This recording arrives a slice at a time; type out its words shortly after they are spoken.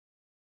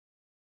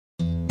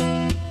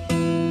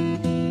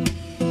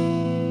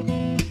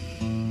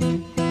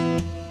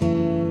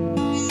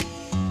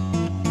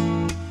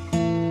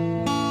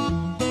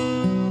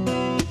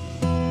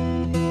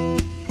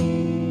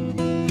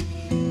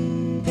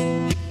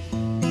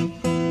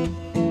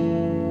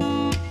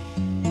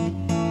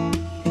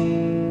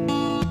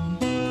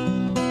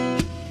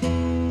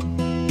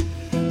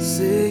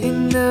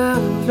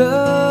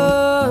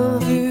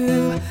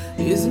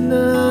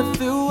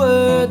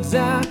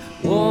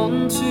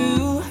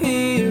to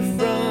hear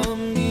from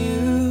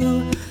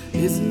you.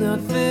 It's not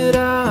that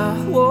I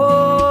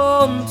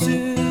want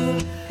to,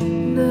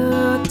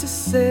 not to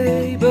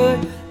say, but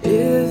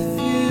if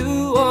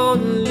you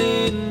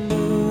only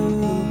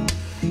knew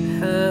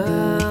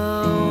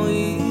how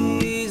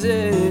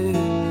easy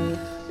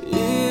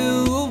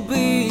it will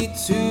be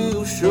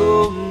to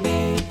show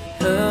me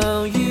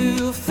how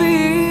you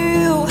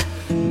feel.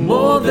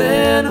 More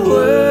than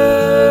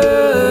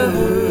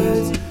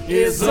words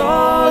is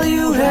all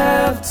you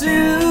have to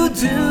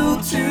do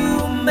to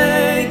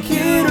make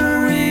it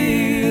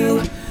real.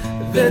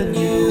 Then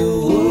you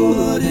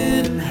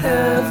wouldn't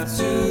have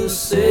to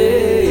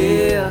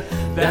say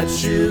that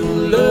you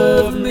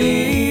love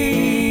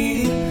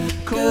me,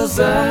 'cause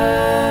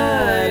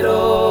I'd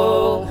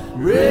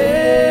already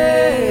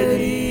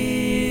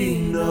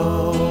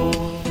know.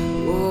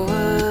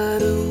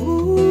 What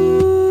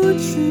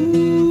would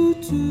you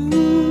do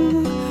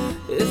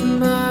if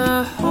my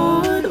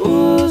heart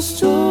was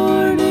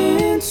torn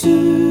into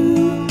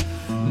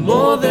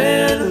more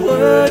than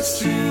words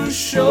to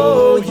show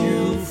you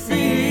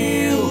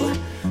feel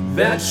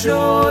that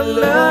your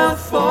love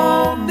for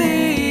me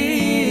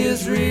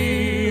is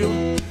real?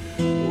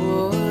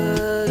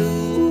 What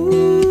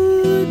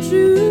would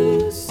you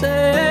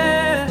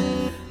say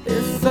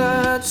if I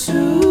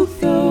took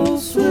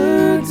those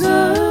words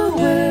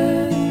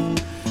away?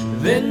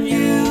 Then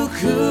you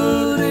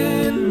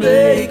couldn't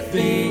make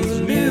things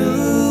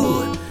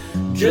new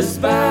just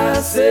by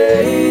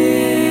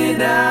saying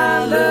I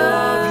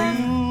love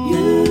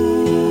you.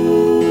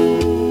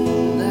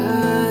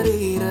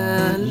 La-dee-da,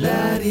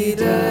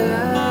 la-dee-da,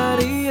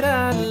 la-dee-da,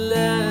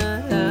 la.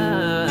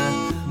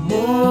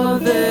 More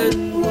than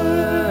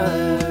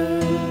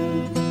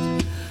words.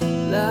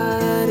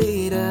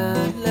 La-dee-da,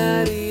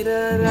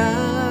 la-dee-da, la.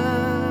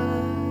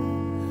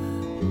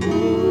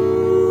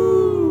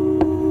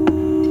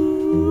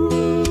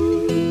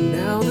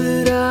 Now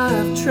that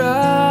I've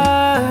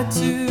tried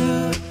to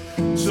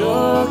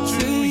talk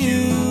to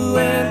you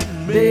and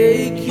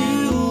make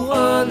you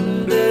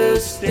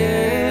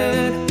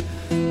understand,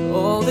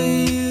 all that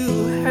you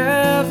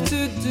have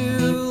to do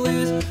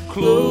is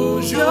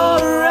close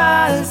your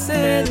eyes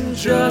and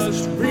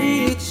just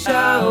reach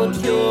out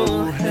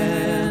your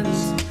hands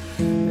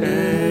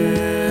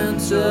and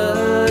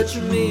touch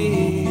me.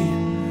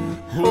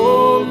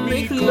 Hold me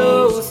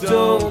close,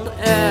 don't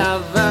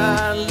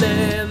ever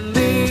let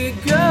me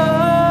go.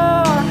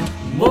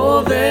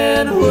 More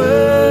than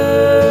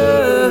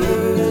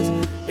words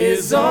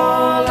is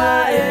all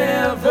I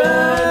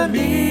ever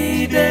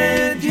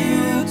needed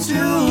you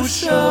to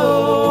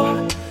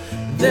show.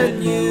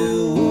 Then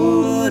you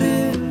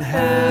wouldn't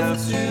have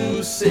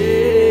to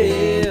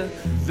say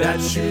that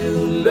you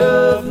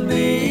love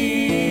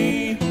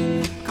me,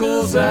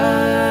 'cause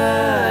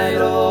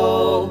I'd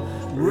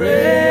already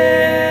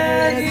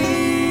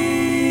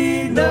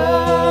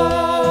know.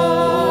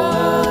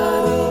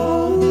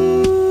 What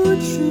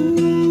would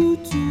you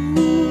do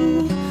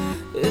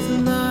if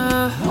my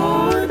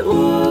heart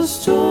was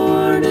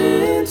torn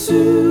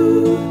into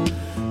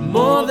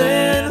more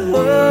than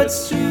words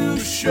to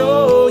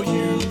show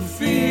you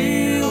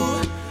feel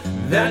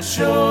that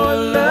your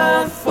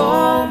love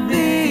for me